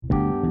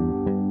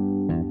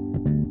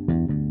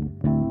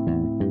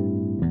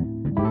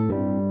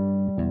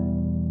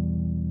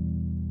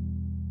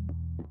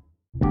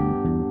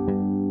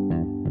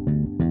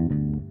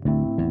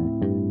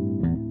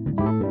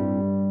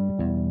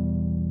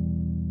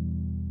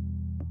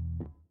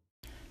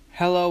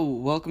Hello,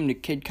 welcome to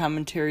Kid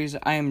Commentaries.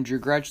 I am Drew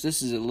Gretsch.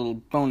 This is a little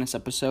bonus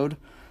episode.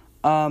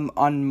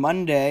 On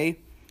Monday,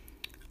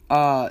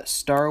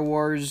 Star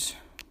Wars,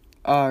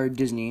 or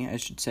Disney, I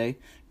should say,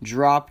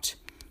 dropped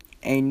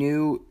a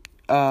new,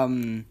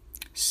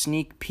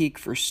 sneak peek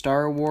for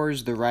Star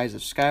Wars: The Rise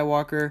of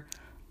Skywalker.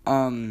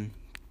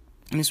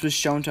 This was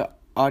shown to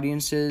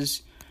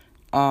audiences,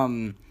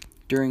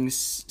 during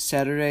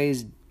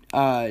Saturday's,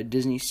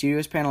 Disney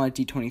Studios panel at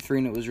D23,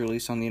 and it was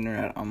released on the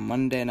internet on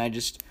Monday, and I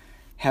just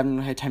haven't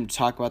had time to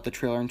talk about the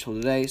trailer until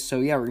today,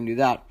 so yeah, we're gonna do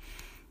that.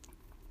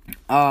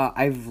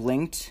 I've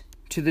linked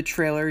to the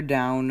trailer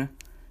down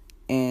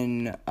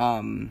in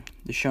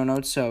the show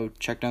notes, so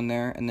check down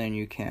there, and then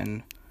you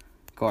can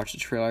go watch the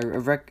trailer.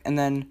 And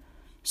then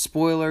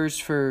spoilers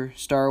for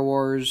Star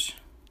Wars,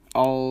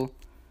 all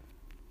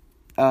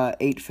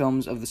 8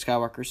 films of the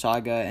Skywalker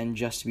saga, and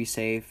just to be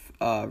safe,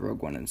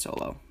 Rogue One and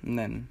Solo, and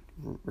then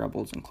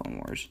Rebels and Clone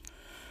Wars.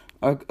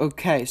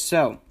 Okay,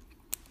 so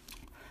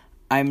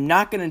I'm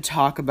not going to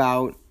talk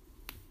about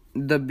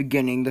the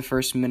beginning, the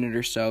first minute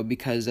or so,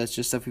 because that's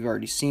just stuff we've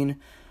already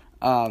seen,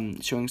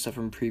 showing stuff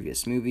from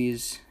previous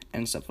movies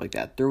and stuff like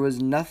that. There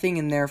was nothing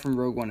in there from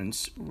Rogue One or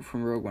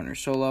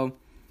Solo.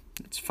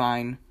 It's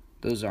fine.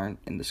 Those aren't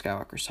in the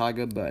Skywalker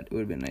saga, but it would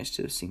have been nice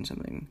to have seen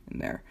something in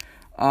there.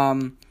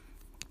 I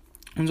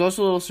was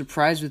also a little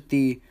surprised with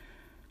them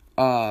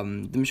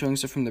showing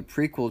stuff from the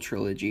prequel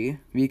trilogy,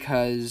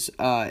 because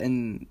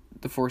in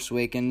The Force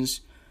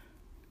Awakens,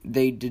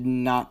 they did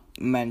not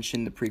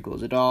mention the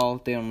prequels at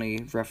all. They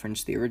only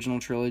referenced the original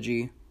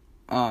trilogy.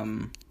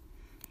 Because,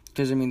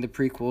 the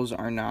prequels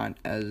are not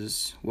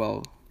as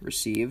well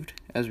received,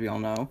 as we all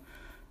know.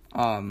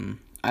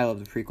 I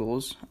love the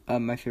prequels.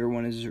 My favorite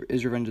one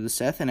is Revenge of the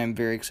Sith, and I'm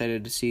very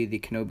excited to see the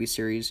Kenobi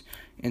series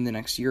in the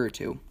next year or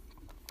two.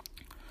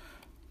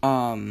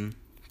 Yeah,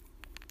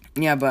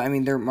 but,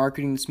 they're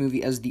marketing this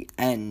movie as the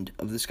end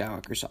of the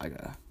Skywalker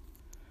saga.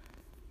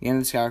 The end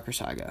of the Skywalker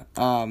saga.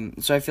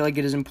 So I feel like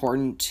it is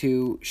important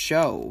to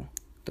show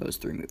those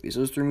 3 movies.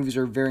 Those 3 movies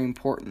are very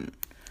important.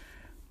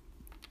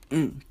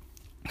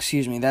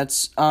 Excuse me.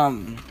 That's,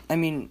 there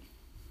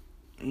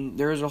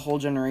is a whole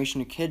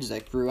generation of kids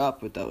that grew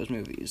up with those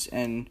movies.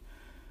 And,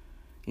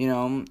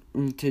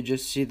 to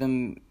just see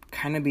them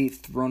kind of be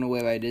thrown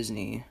away by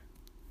Disney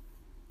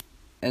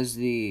as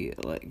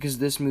because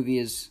this movie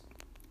is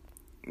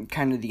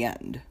kind of the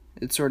end.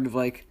 It's sort of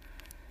like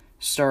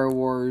Star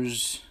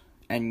Wars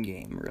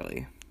Endgame,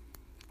 really.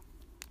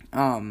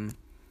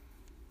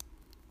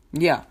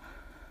 Yeah.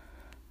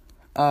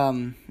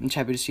 I'm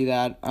happy to see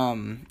that.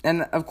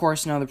 And of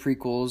course, now the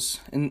prequels,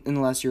 in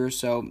the last year or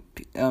so,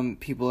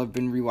 people have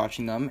been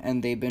rewatching them,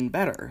 and they've been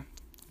better.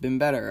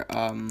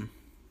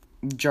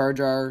 Jar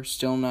Jar,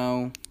 still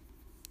no.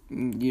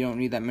 You don't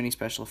need that many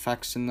special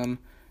effects in them.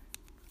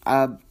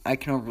 I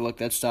can overlook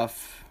that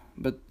stuff,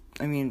 but,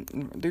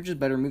 they're just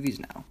better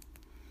movies now,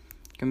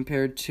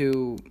 compared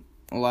to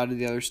a lot of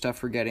the other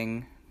stuff we're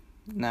getting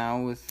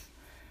now with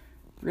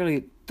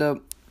with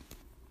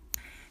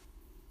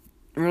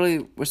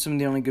some of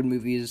the only good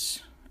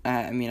movies.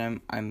 I'm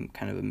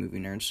kind of a movie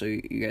nerd, so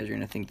you guys are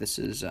gonna think this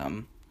is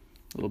a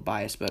little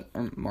biased, but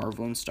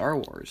Marvel and Star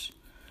Wars.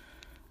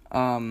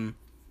 The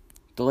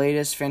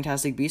latest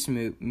Fantastic Beasts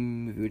movie,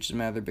 which is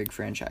my other big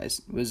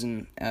franchise,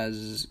 wasn't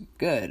as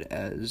good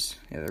as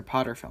the other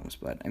Potter films,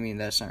 but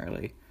that's not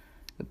really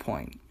the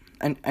point.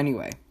 And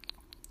anyway,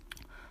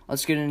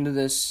 let's get into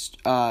this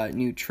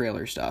new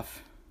trailer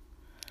stuff.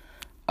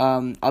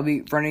 I'll be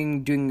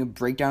doing a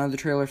breakdown of the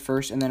trailer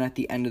first, and then at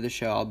the end of the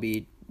show, I'll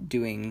be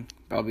doing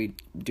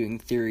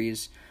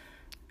theories.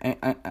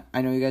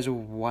 I know you guys will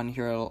want to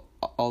hear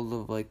all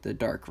of the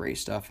Dark Ray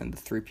stuff and the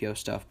 3PO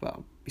stuff, but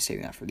I'll be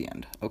saving that for the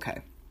end.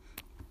 Okay.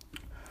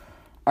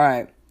 All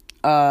right.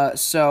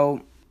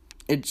 So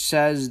it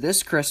says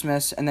this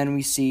Christmas, and then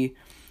we see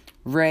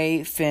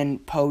Rey, Finn,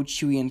 Poe,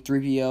 Chewie, and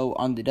 3PO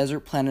on the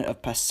desert planet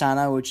of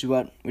Pasaana, which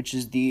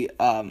is the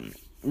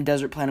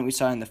desert planet we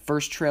saw in the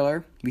first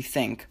trailer, we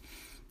think,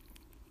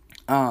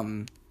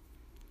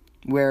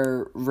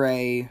 where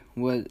Rey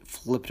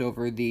flipped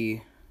over the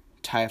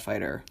TIE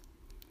fighter.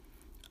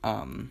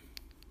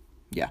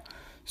 Yeah.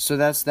 So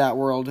that's that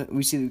world.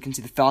 We can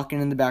see the Falcon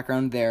in the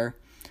background there.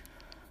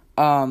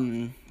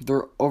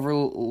 They're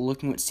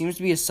overlooking what seems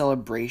to be a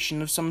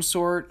celebration of some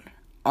sort.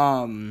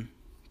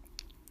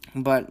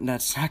 But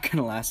that's not going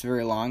to last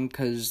very long,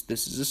 because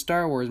this is a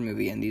Star Wars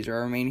movie, and these are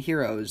our main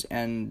heroes,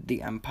 and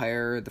the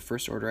Empire, the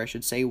First Order, I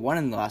should say, won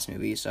in the last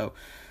movie, so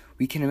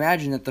we can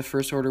imagine that the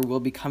First Order will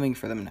be coming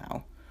for them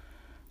now.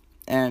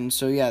 And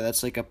so, yeah,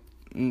 that's I have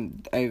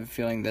a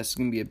feeling that's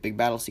going to be a big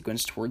battle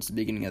sequence towards the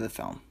beginning of the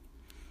film.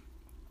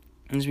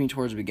 It's going to be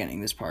towards the beginning,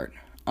 this part.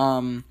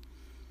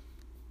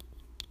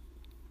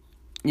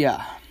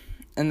 Yeah.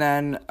 And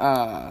then,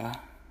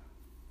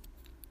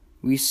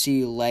 we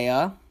see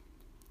Leia,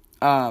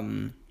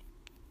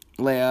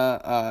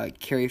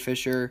 Carrie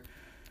Fisher,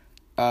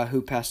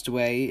 who passed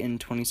away in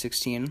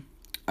 2016.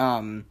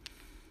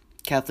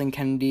 Kathleen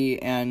Kennedy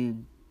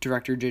and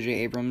director J.J.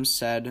 Abrams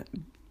said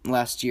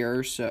last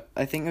year, so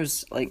I think it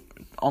was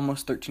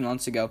almost 13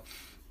 months ago.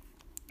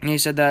 And he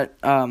said that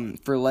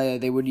for Leia,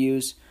 they would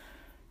use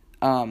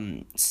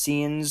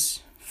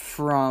scenes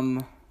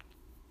from...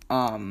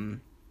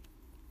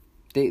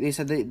 They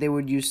said they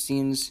would use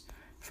scenes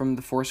from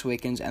The Force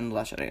Awakens and The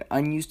Last Jedi.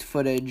 Unused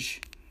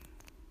footage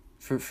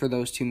for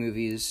those two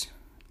movies.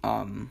 It's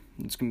going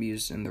to be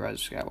used in The Rise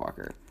of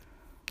Skywalker.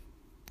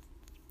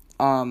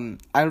 I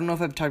don't know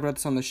if I've talked about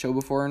this on the show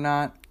before or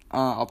not.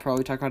 I'll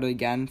probably talk about it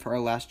again for our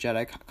Last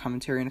Jedi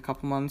commentary in a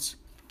couple months.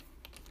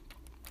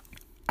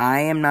 I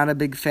am not a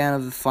big fan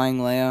of the Flying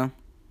Leia.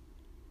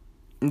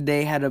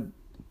 They had a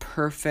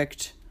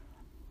perfect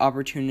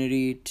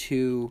opportunity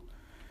to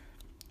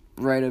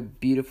write a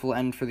beautiful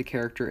end for the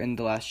character in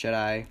The Last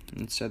Jedi,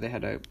 and so they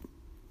had to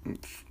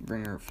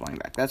bring her flying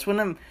back.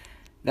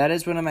 That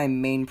is one of my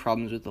main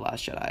problems with The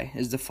Last Jedi,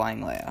 is the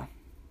Flying Leia.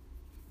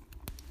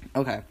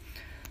 Okay,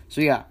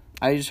 so yeah,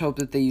 I just hope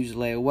that they use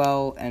Leia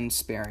well and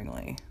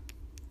sparingly.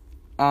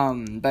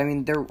 But I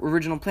mean, their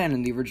original plan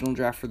in the original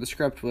draft for the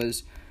script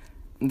was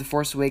The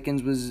Force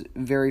Awakens was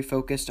very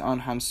focused on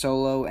Han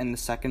Solo, and the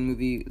second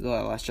movie, The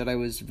Last Jedi,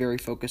 was very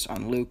focused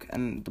on Luke,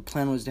 and the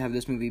plan was to have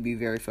this movie be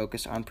very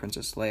focused on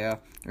Princess Leia,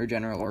 or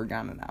General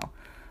Organa now.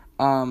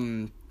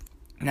 And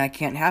that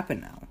can't happen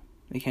now.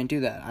 They can't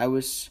do that. I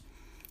was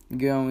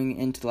going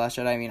into The Last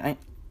Jedi, I mean,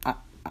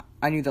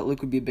 I knew that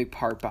Luke would be a big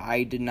part, but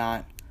I did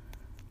not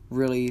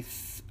really...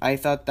 I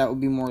thought that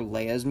would be more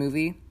Leia's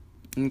movie,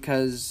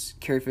 because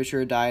Carrie Fisher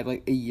had died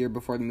like a year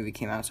before the movie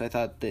came out, so I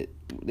thought that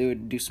they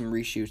would do some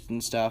reshoots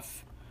and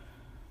stuff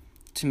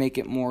to make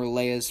it more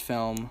Leia's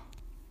film,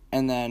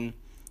 and then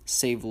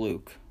save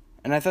Luke.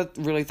 And I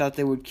really thought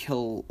they would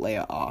kill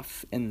Leia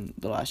off in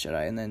The Last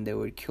Jedi, and then they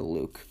would kill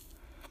Luke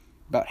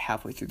about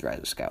halfway through The Rise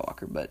of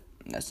Skywalker, but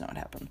that's not what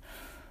happened.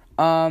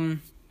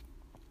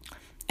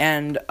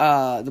 And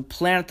the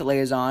planet that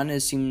Leia's on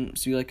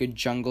seems to be like a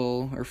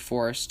jungle or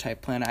forest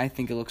type planet. I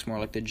think it looks more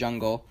like the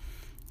jungle.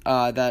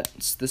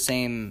 That's the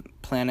same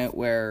planet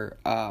where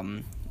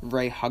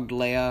Rey hugged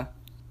Leia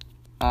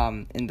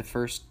in the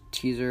first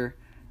teaser.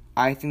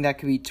 I think that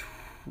could be...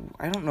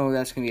 I don't know what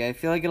that's going to be. I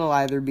feel like it'll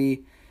either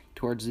be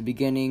towards the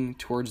beginning,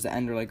 towards the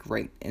end, or like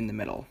right in the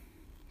middle.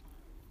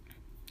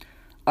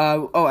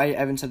 I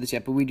haven't said this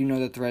yet, but we do know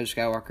that The Rise of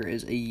Skywalker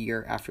is a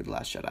year after The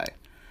Last Jedi.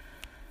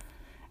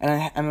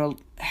 And I'm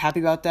happy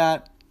about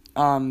that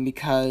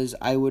because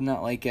I would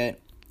not like it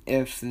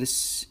if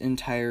this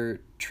entire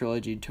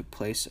trilogy took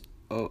place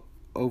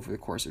over the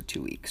course of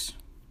 2 weeks,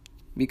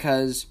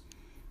 because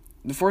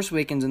The Force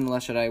Awakens and The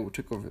Last Jedi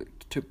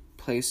took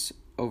place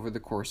over the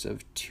course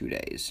of 2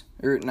 days,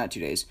 or not 2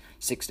 days,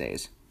 6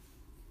 days.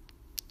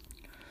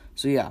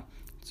 So yeah,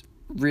 it's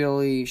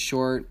really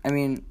short. I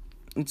mean,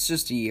 it's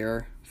just a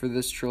year for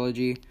this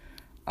trilogy.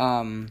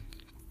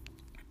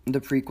 The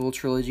prequel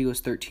trilogy was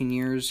 13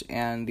 years,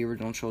 and the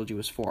original trilogy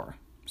was 4.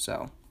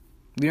 So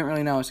we don't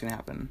really know what's gonna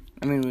happen.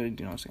 I mean, we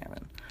do know what's gonna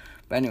happen,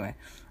 but anyway,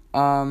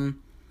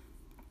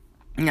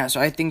 yeah,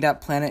 so I think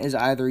that planet is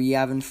either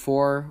Yavin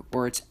 4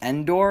 or it's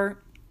Endor,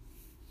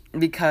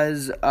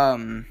 because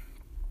there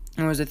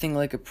was a thing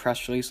like a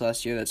press release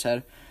last year that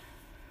said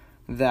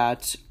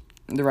that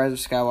The Rise of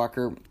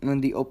Skywalker, one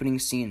of the opening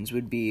scenes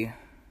would be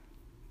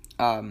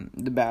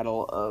the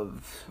battle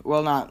of...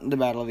 Well, not the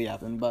Battle of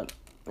Yavin, but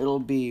it'll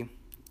be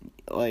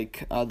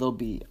like... they'll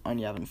be on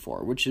Yavin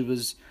 4, which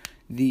was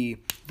the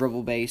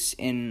Rebel base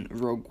in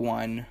Rogue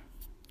One,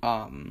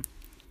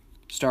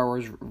 Star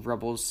Wars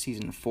Rebels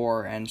Season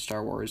 4, and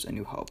Star Wars A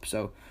New Hope.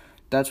 So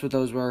that's what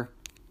those were.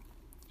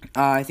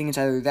 I think it's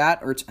either that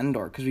or it's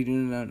Endor, because we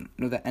do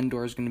know that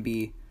Endor is going to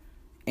be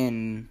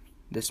in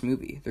this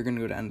movie. They're going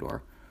to go to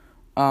Endor.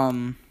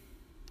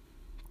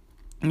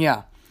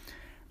 Yeah.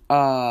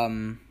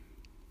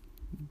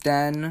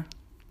 Then,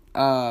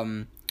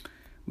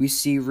 we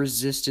see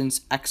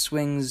Resistance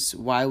X-Wings,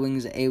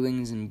 Y-Wings,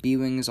 A-Wings, and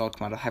B-Wings all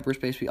come out of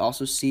hyperspace. We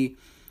also see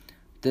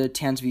the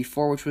Tantive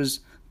V4, which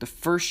was the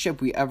first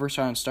ship we ever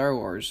saw in Star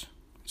Wars.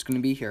 It's going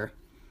to be here.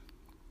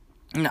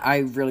 And I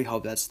really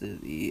hope that's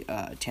the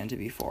Tantive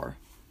V4.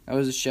 That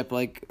was a ship,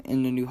 like,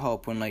 in A New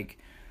Hope, when, like,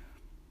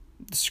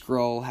 the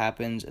scroll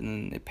happens,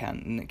 and then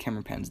and the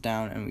camera pans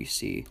down, and we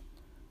see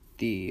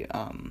the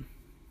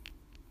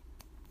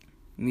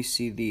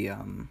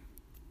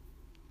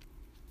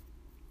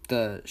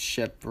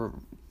ship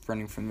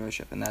running from the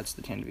ship, and that's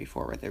the Tantive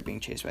V4 right there, being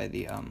chased by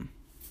the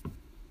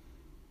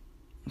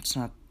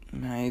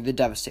the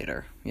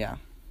Devastator, yeah.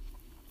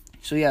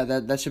 So yeah,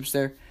 that ship's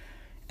there,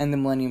 and the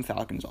Millennium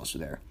Falcon is also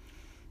there.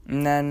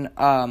 And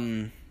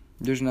then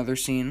there's another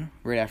scene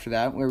right after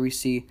that where we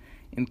see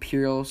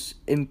Imperial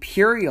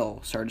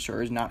Star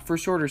Destroyers, not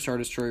First Order Star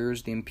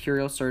Destroyers, the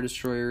Imperial Star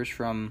Destroyers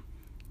from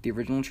the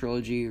original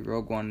trilogy,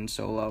 Rogue One and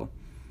Solo.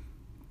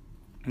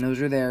 And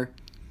those are there.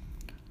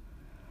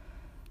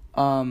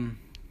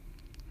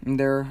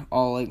 They're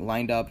all like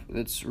lined up.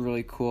 That's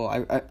really cool.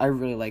 I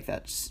really like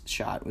that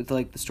shot with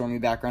like the stormy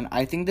background.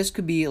 I think this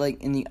could be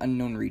like in the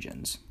unknown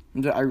regions.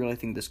 I really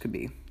think this could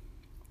be.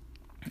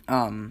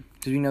 Because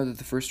we know that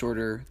the First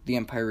Order, the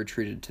Empire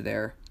retreated to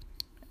there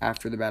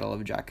after the Battle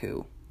of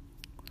Jakku.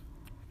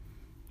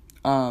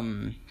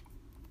 So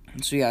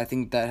yeah, I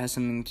think that has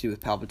something to do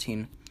with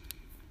Palpatine.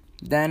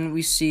 Then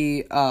we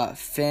see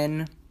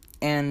Finn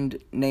and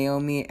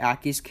Naomi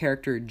Aki's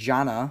character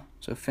Jannah.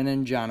 So Finn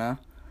and Jannah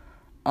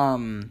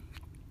are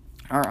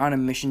on a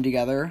mission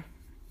together.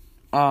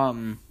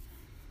 So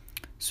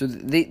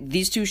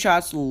these two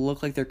shots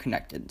look like they're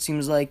connected. It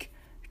seems like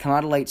they come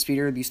out of Lightspeed,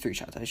 or these three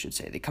shots, I should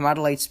say. They come out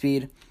of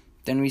Lightspeed,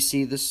 then we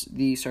see the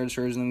Star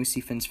Destroyers, and then we see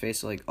Finn's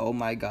face. Like, oh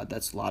my god,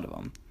 that's a lot of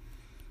them.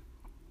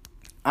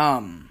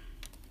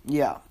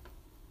 Yeah.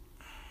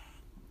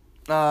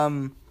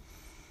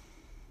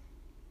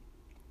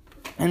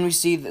 And we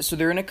see, so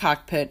they're in a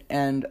cockpit,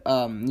 and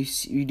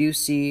you do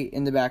see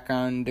in the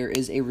background there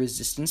is a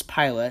Resistance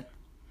pilot.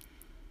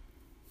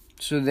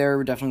 So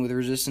they're definitely with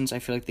Resistance. I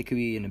feel like they could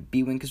be in a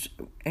B-Wing, because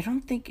I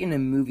don't think in a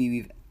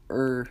movie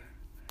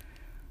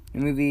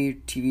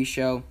TV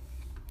show,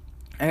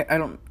 I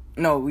don't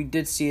know, we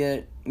did see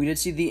it. We did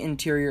see the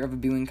interior of a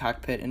B-Wing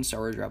cockpit in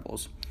Star Wars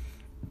Rebels.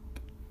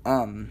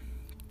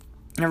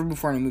 Never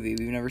before in a movie.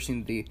 We've never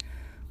seen the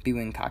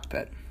B-Wing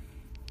cockpit.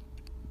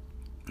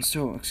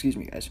 So, excuse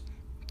me, guys.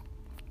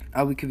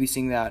 We could be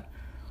seeing that.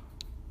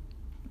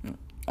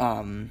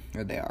 There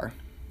they are.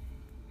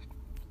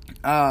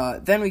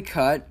 Then we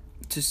cut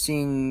to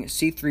seeing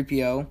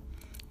C-3PO.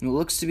 And it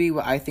looks to be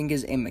what I think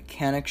is a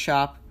mechanic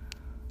shop.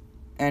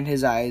 And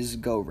his eyes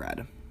go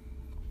red.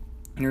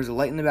 And there's a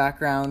light in the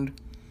background.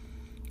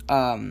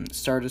 And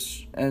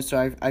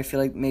so I feel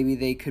like maybe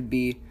that could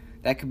be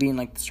in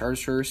like the Star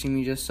Destroyer scene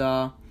we just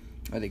saw.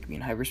 Or they could be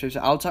in hyperspace.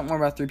 I'll talk more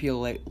about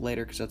 3PO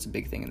later, because that's a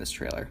big thing in this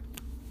trailer.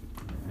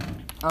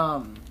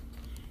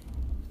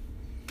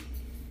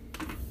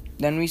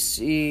 Then we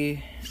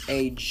see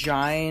a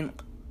giant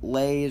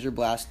laser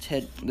blast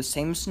hit the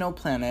same snow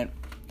planet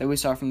that we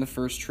saw from the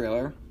first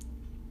trailer.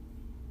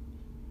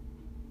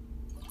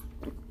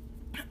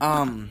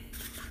 And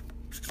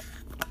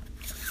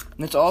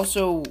it's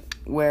also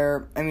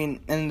where,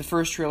 in the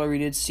first trailer we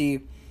did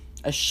see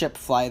a ship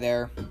fly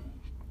there.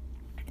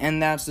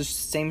 And that's the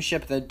same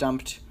ship that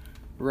dumped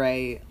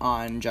Rey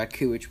on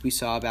Jakku, which we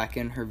saw back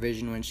in her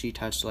vision when she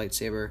touched the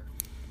lightsaber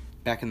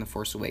back in The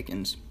Force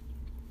Awakens.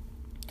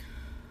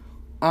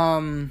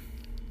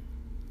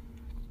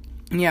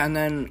 Yeah, and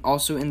then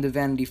also in the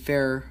Vanity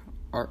Fair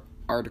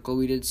article,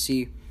 we did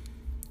see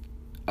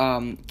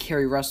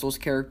Kerry Russell's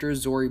character,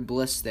 Zori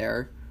Bliss,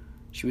 there.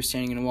 She was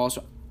standing in a wall,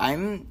 so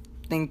I'm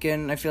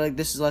thinking, I feel like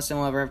this is the last time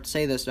I'll ever have to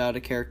say this about a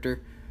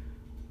character.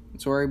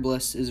 Zori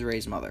Bliss is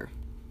Rey's mother.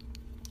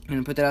 I'm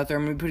going to put that out there.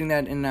 I'm going to be putting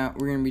that in,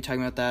 we're going to be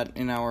talking about that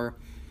in our,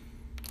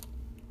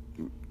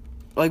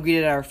 like we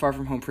did our Far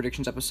From Home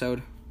predictions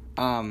episode,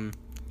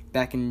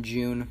 back in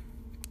June.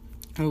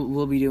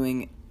 We'll be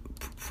doing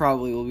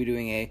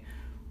a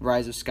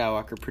Rise of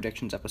Skywalker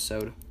predictions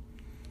episode,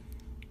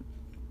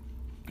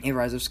 a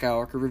Rise of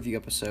Skywalker review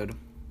episode,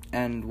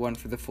 and one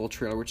for the full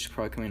trailer, which is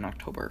probably coming in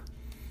October.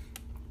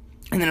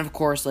 And then, of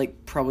course,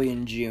 like, probably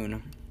in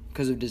June,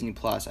 because of Disney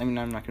Plus. I'm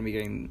not going to be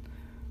getting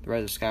the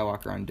Rise of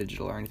Skywalker on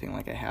digital or anything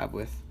like I have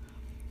with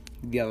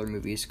the other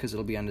movies, because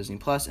it'll be on Disney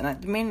Plus.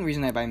 And the main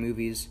reason I buy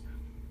movies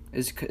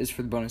is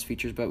for the bonus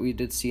features, but we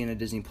did see in a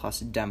Disney Plus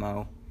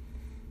demo,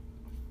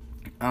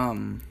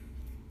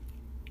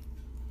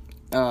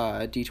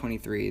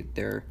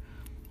 D23,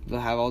 they'll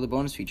have all the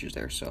bonus features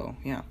there, so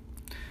yeah.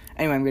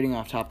 Anyway, I'm getting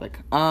off topic.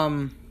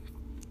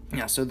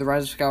 Yeah, so the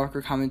Rise of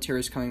Skywalker commentary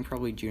is coming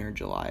probably June or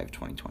July of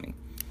 2020,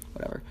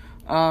 whatever.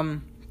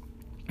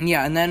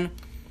 Yeah, and then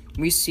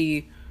we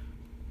see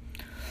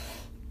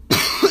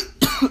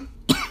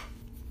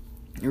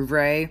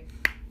Rey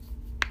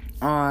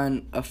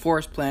on a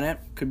forest planet,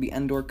 could be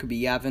Endor, could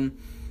be Yavin.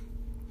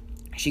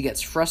 She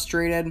gets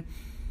frustrated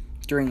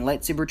during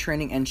lightsaber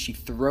training, and she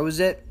throws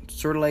it,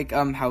 sort of like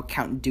how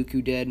Count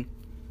Dooku did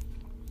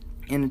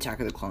in Attack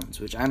of the Clones,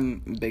 which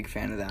I'm a big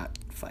fan of that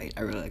fight.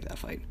 I really like that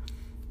fight.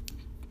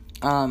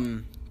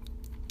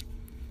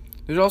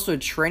 There's also a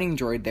training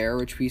droid there,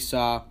 which we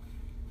saw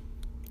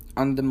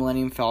on the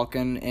Millennium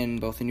Falcon in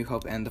both The New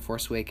Hope and The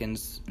Force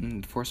Awakens.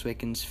 In The Force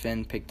Awakens,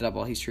 Finn picked it up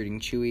while he's treating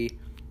Chewie,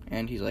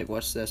 and he's like,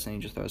 "What's this?" And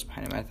he just throws it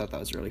behind him. I thought that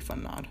was a really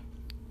fun nod.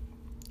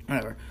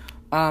 Whatever.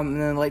 And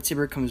then the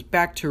lightsaber comes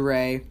back to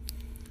Rey,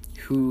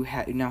 who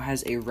now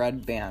has a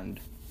red band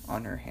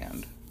on her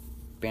hand.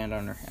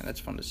 That's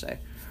fun to say.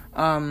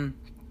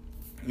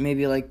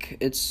 Maybe like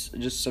it's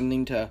just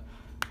something to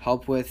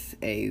help with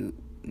a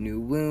new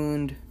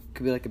wound.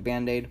 Could be like a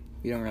Band-Aid.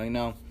 We don't really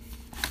know.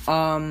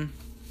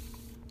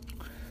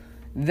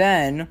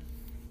 Then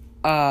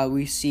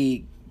we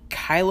see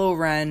Kylo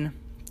Ren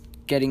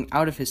getting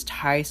out of his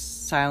TIE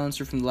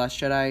silencer from The Last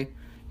Jedi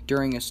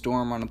during a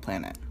storm on a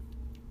planet.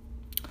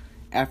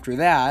 After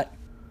that,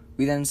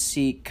 we then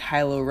see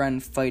Kylo Ren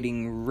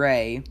fighting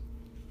Rey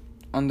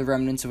on the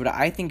remnants of what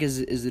I think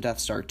is the Death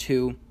Star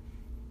 2.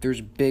 There's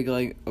a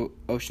big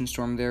ocean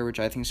storm there, which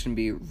I think is going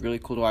to be really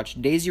cool to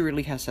watch. Daisy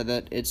Ridley has said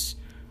that it's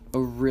a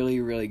really,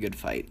 really good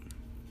fight.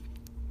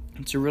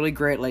 It's a really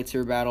great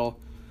lightsaber battle.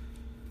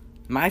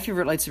 My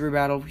favorite lightsaber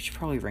battle, we should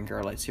probably rank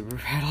our lightsaber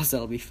battles,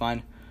 that'll be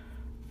fun,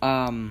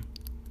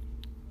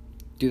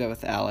 do that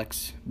with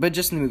Alex. But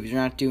just in the movies. We're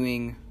not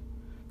doing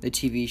the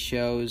TV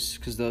shows,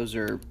 because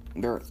there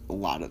are a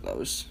lot of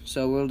those.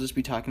 So we'll just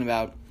be talking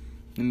about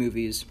the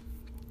movies,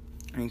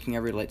 ranking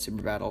every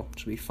lightsaber battle,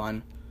 which will be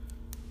fun.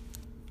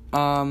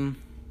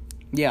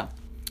 Yeah.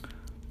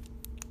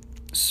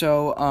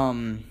 So,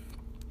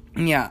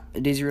 yeah,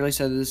 Daisy really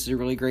said this is a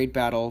really great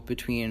battle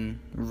between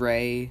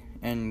Rey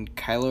and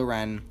Kylo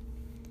Ren.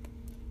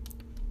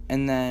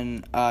 And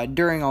then,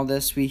 during all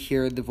this, we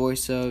hear the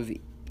voice of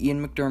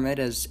Ian McDiarmid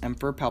as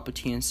Emperor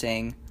Palpatine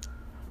saying,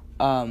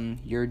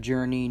 your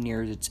journey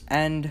nears its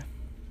end,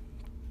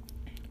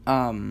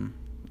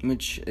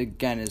 which,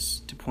 again,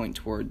 is to point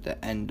toward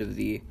the end of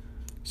the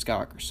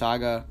Skywalker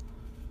saga.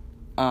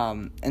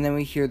 And then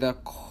we hear the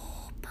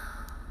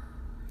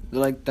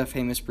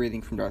famous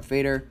breathing from Darth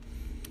Vader.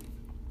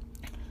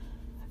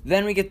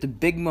 Then we get the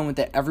big moment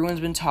that everyone's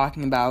been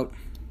talking about,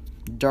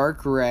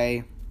 Dark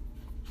Rey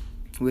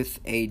with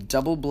a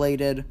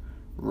double-bladed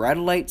red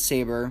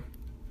lightsaber,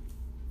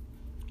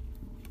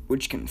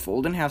 which can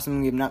fold in half,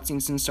 something we have not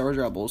seen since Star Wars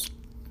Rebels,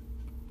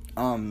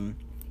 on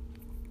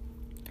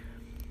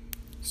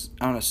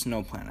a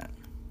snow planet,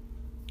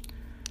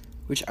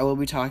 which I will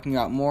be talking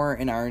about more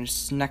in our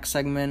next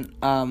segment.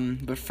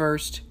 But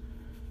first,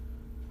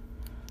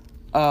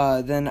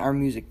 then our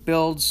music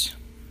builds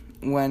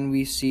when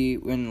we hear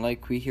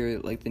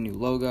the new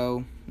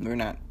logo.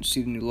 We're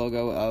see the new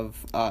logo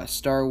of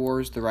Star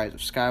Wars: The Rise of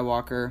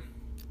Skywalker,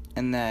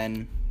 and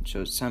then it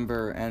shows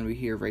December, and we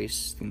hear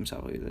Rey's theme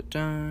song, the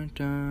dun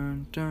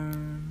dun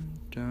dun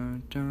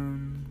dun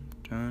dun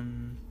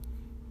dun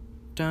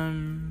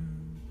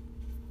dun.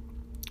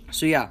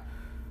 So yeah,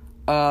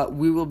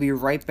 we will be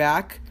right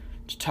back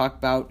to talk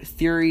about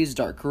theories,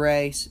 Dark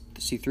Rey,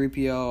 the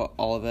C-3PO,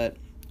 all of it.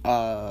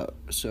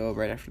 So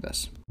right after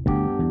this.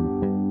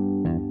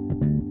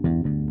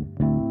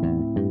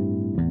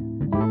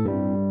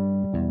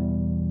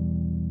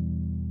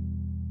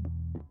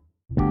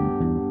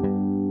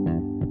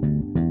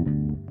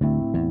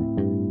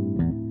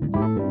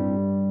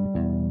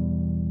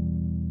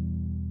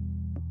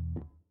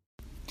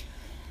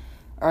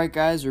 Alright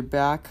guys, we're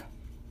back.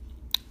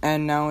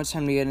 And now it's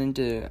time to get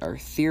into our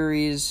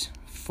theories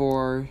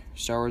for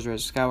Star Wars: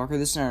 Rise of Skywalker.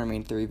 This is not our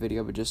main theory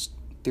video, but just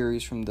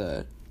theories from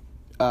the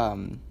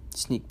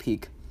sneak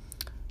peek.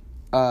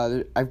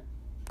 I'm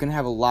gonna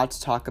have a lot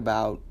to talk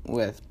about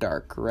with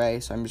Dark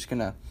Rey, so I'm just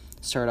gonna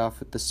start off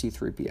with the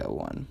C-3PO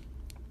one.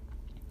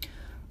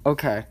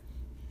 Okay,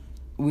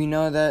 we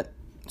know that.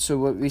 So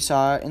what we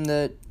saw in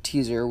the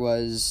teaser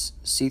was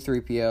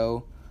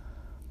C-3PO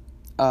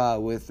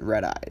with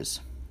red eyes.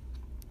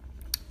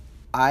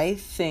 I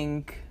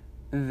think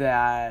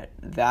that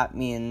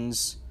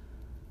means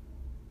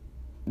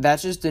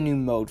that's just a new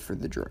mode for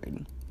the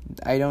droid.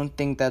 I don't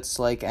think that's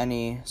like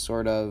any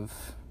sort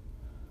of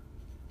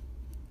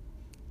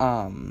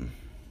I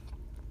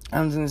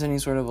don't think there's any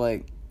sort of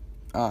like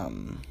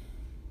him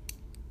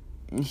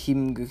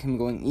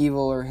going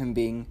evil or him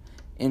being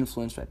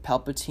influenced by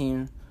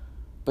Palpatine.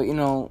 But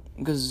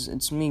because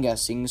it's me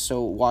guessing,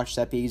 so watch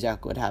that be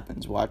exactly what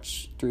happens.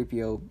 Watch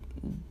 3PO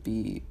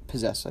be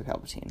possessed by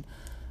Palpatine.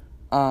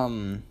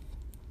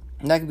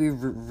 That could be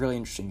really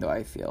interesting, though,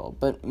 I feel.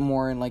 But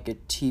more in, like, a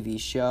TV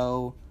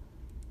show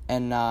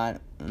and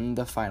not in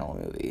the final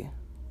movie.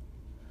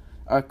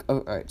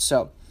 Alright,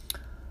 so.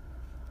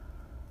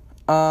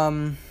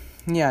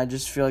 Yeah, I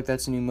just feel like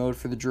that's a new mode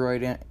for the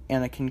droid.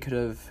 Anakin could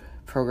have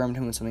programmed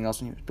him with something else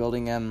when he was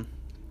building him.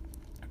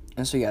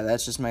 And so, yeah,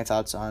 that's just my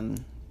thoughts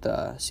on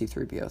the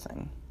C-3PO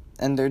thing.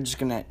 And they're just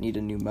gonna need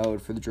a new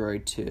mode for the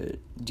droid to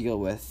deal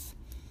with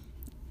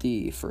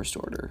the First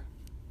Order.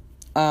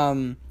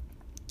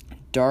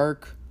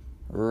 Dark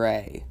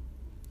Rey.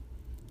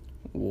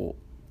 Well,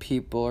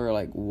 people are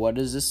like, what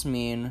does this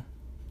mean?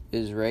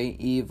 Is Rey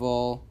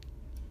evil?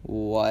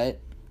 What?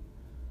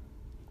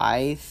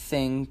 I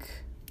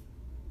think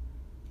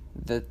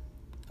that,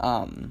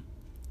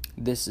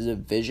 this is a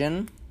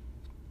vision.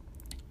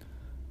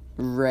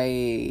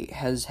 Rey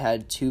has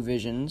had 2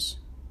 visions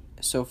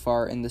so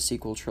far in the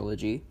sequel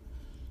trilogy.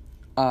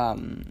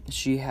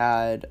 She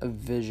had a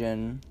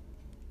vision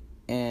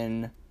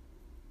in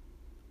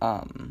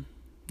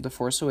The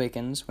Force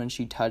Awakens when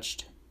she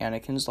touched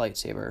Anakin's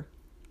lightsaber.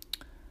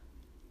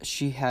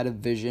 She had a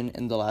vision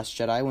in The Last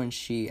Jedi when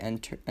she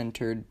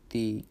entered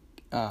the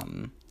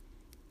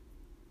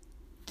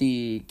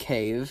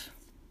cave.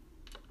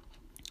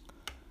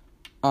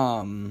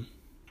 And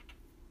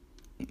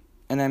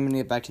I'm going to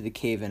get back to the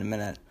cave in a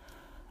minute.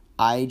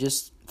 I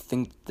just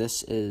think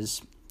this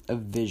is a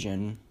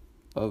vision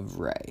of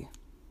Rey.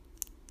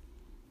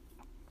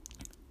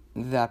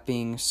 That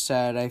being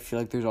said, I feel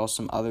like there's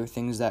also some other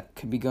things that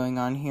could be going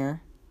on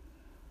here.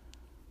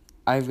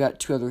 I've got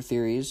 2 other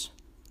theories.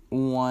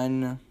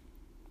 3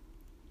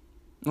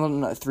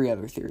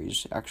 other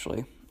theories,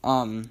 actually.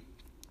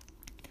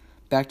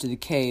 Back to the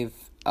cave.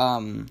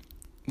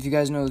 If you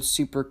guys know the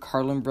Super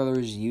Carlin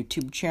Brothers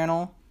YouTube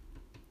channel,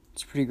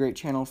 it's a pretty great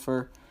channel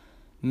for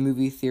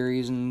movie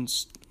theories and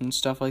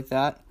stuff like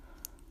that.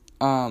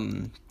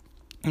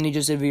 And he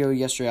just did a video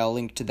yesterday. I'll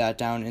link to that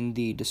down in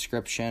the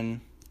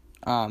description.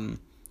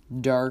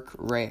 Dark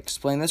Ray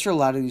explained. That's where a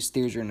lot of these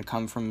theories are going to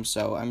come from.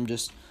 So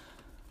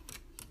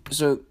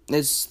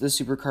it's the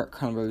Super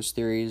Coen Brothers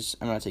theories.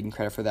 I'm not taking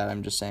credit for that.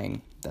 I'm just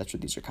saying that's where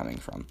these are coming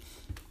from.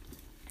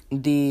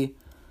 The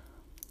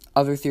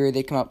other theory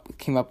they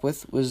came up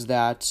with was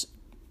that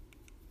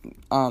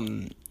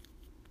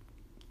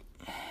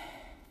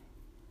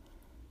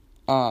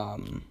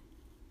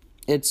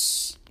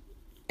it's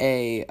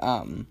a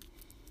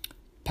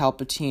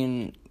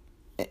Palpatine.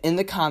 In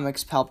the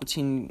comics,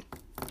 Palpatine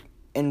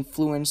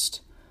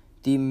influenced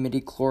the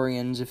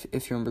midichlorians,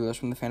 if you remember those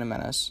from the Phantom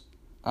Menace.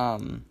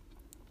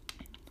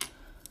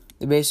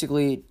 They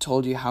basically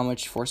told you how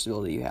much force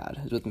ability you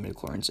had, is what the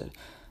midichlorians did.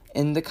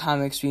 In the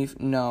comics, we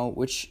know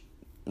which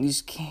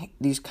these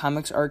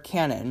comics are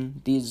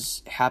canon.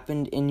 These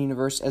happened in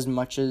universe as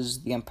much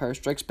as The Empire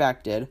Strikes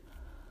Back did.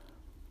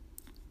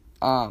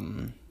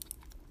 Palpatine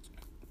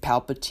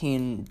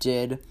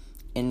did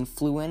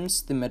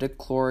influence the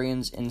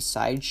midichlorians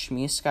inside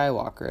Shmi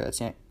Skywalker,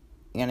 that's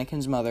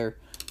Anakin's mother,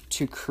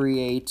 to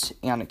create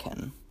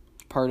Anakin,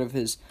 part of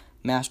his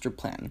master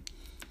plan.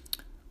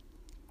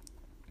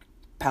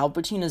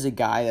 Palpatine is a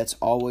guy that's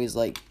always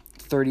like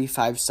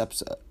 35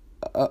 steps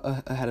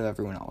ahead of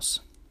everyone else,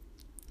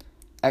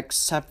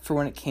 except for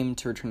when it came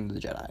to Return of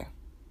the Jedi.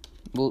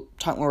 We'll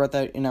talk more about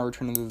that in our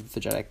Return of the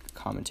Jedi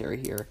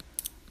commentary here,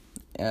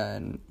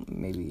 and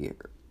maybe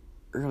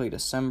early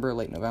December,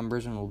 late November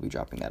is when we'll be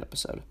dropping that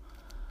episode.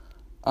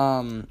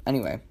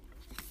 Anyway,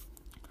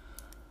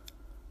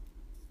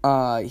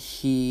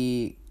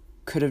 he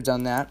could have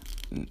done that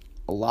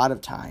a lot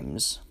of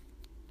times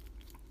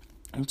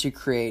to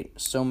create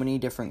so many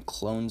different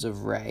clones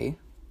of Rey.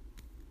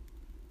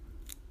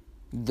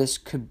 This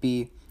could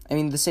be,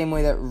 the same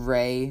way that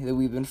Rey, that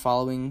we've been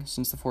following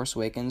since The Force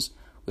Awakens,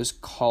 was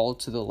called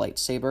to the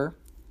lightsaber.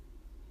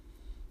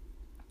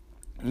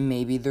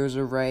 Maybe there's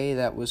a Rey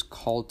that was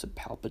called to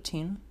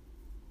Palpatine,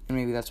 and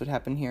maybe that's what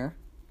happened here.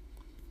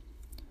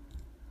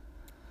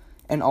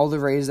 And all the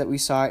Reys that we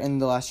saw in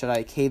The Last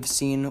Jedi cave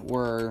scene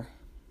were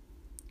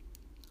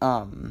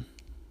all,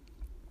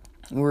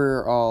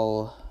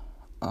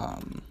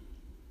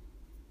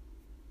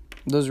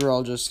 those were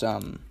all just,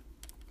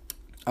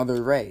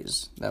 other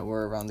Reys that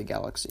were around the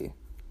galaxy.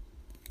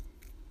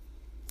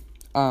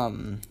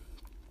 And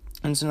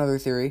it's another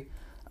theory.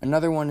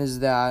 Another one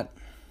is that,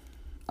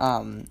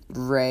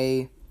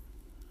 Rey,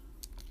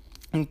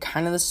 in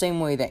kind of the same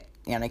way that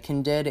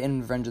Anakin did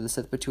in Revenge of the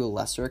Sith, but to a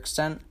lesser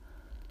extent,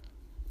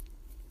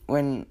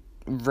 when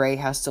Rey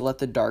has to let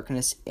the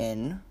darkness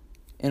in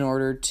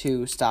order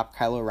to stop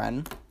Kylo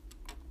Ren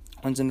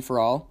once and for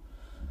all,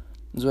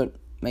 is what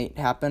might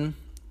happen.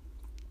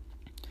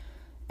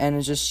 And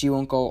it's just she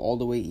won't go all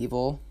the way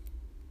evil.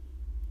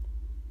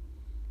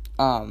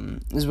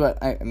 Is what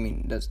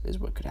that is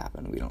what could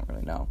happen. We don't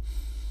really know.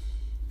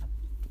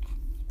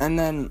 And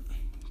then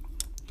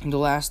the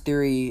last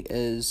theory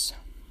is,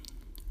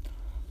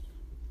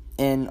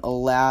 in a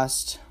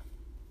last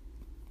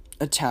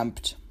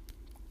attempt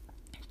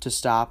to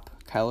stop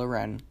Kylo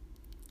Ren,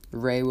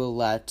 Rey will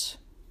let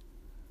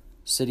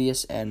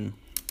Sidious in,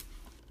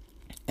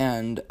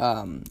 and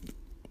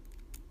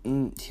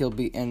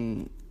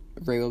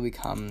Rey will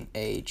become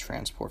a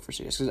transport for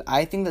Sidious. Because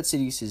I think that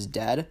Sidious is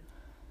dead,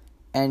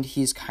 and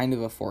he's kind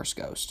of a Force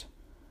ghost.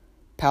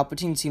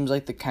 Palpatine seems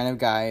like the kind of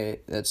guy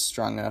that's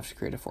strong enough to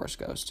create a Force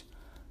ghost.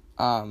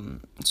 So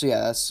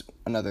yeah, that's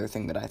another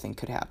thing that I think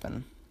could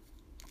happen.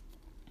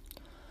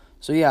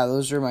 So yeah,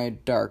 those are my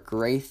Dark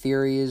Rey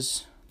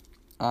theories.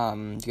 Do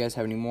you guys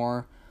have any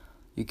more?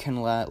 You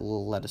can let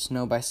us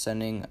know by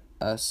sending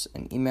us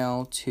an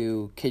email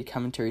to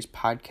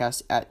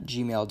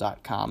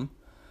kidcommentariespodcast@gmail.com.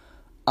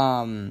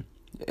 And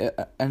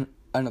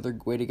another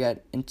way to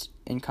get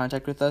in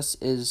contact with us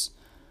is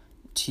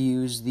to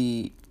use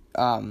the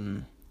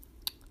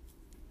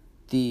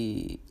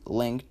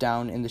link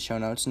down in the show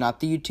notes, not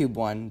the YouTube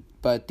one,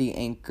 but the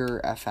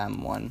Anchor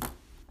FM one.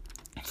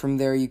 From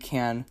there you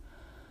can,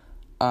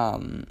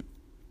 that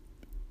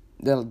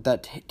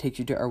takes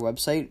you to our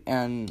website,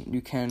 and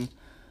you can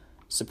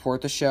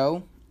support the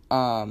show,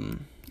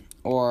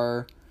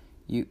 or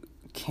you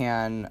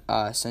can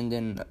send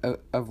in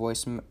a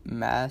voice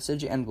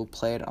message, and we'll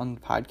play it on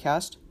the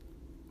podcast.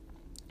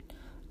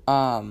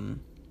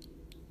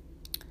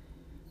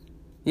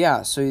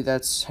 Yeah, so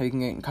that's how you can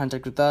get in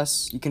contact with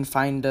us. You can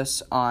find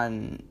us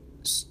on,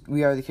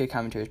 we are the Kid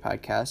Commentaries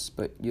Podcast,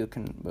 but we're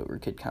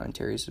Kid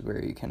Commentaries is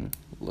where you can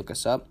look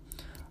us up.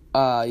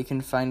 You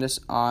can find us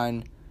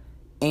on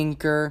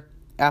Anchor,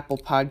 Apple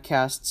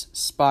Podcasts,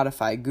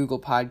 Spotify, Google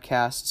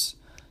Podcasts,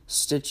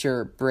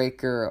 Stitcher,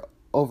 Breaker,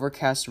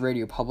 Overcast,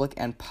 Radio Public,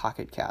 and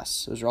Pocket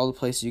Casts. Those are all the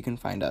places you can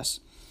find us.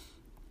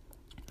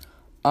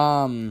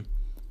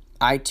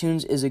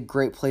 iTunes is a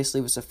great place to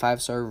leave us a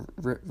 5-star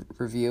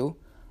review.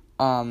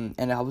 And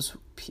it helps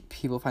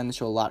people find the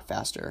show a lot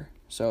faster.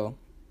 So,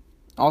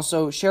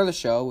 also share the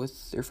show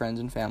with your friends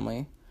and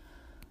family.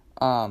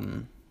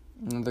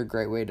 Another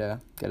great way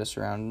to get us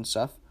around and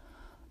stuff.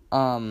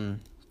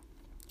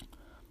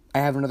 I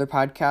have another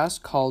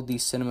podcast called the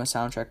Cinema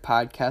Soundtrack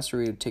Podcast,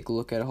 where we take a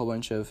look at a whole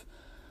bunch of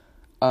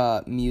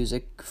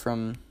music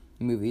from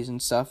movies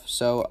and stuff.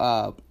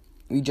 So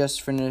we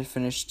just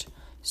finished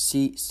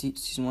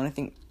season 1, I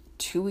think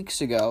 2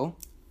 weeks ago.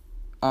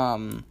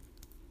 2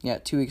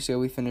 weeks ago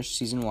we finished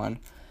season 1,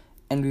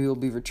 and we will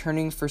be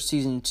returning for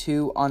season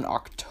 2 on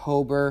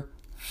October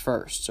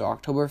 1st. So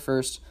October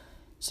 1st,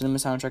 Cinema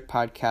Soundtrack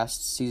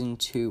Podcast season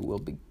 2 will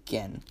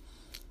begin.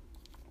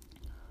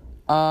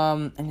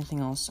 Anything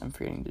else I'm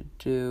forgetting to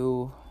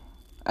do?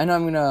 I know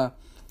I'm gonna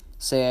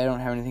say I don't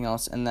have anything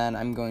else, and then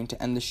I'm going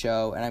to end the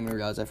show, and I'm gonna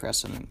realize I forgot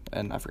something,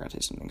 and I forgot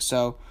to say something.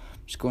 So,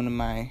 just going to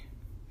my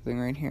thing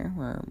right here,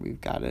 where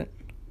we've got it.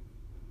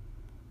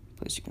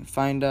 Place you can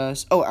find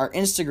us. Oh, our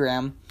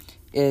Instagram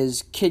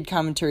is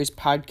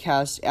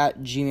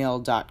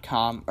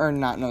kidcommentaries.podcast@gmail.com. Or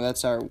not, no,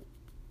 that's our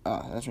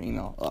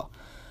email. Oh.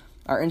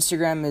 Our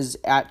Instagram is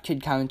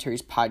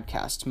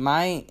 @KidCommentariesPodcast.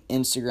 My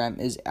Instagram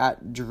is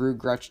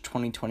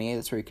 @DrewGrutch2028.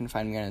 That's where you can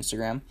find me on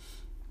Instagram.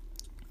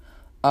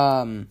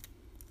 So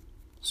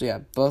yeah,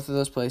 both of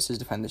those places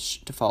to find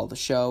to follow the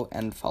show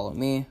and follow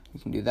me. You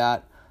can do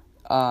that.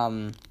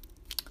 We're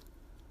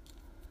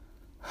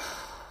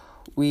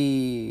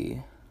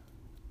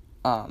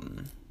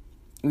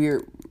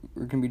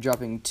gonna be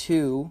dropping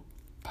 2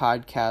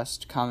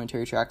 podcast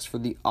commentary tracks for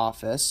The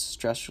Office,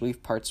 Stress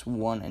Relief Parts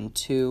 1 and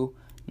 2.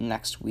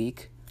 Next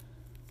week,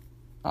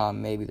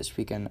 maybe this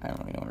weekend. I don't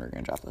really know when we're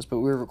gonna drop this,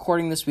 but we're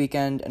recording this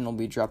weekend, and we'll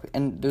be dropping.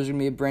 And there's gonna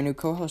be a brand new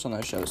co-host on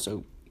those shows,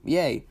 so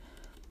yay!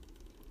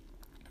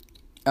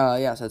 So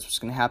that's what's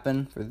gonna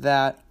happen for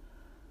that.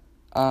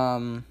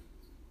 We're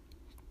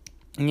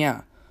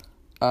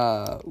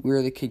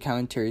the Kid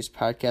Commentaries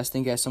Podcast.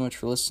 Thank you guys so much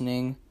for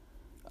listening.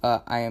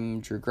 I am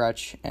Drew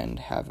Grutch, and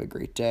have a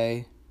great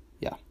day.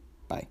 Yeah,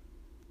 bye.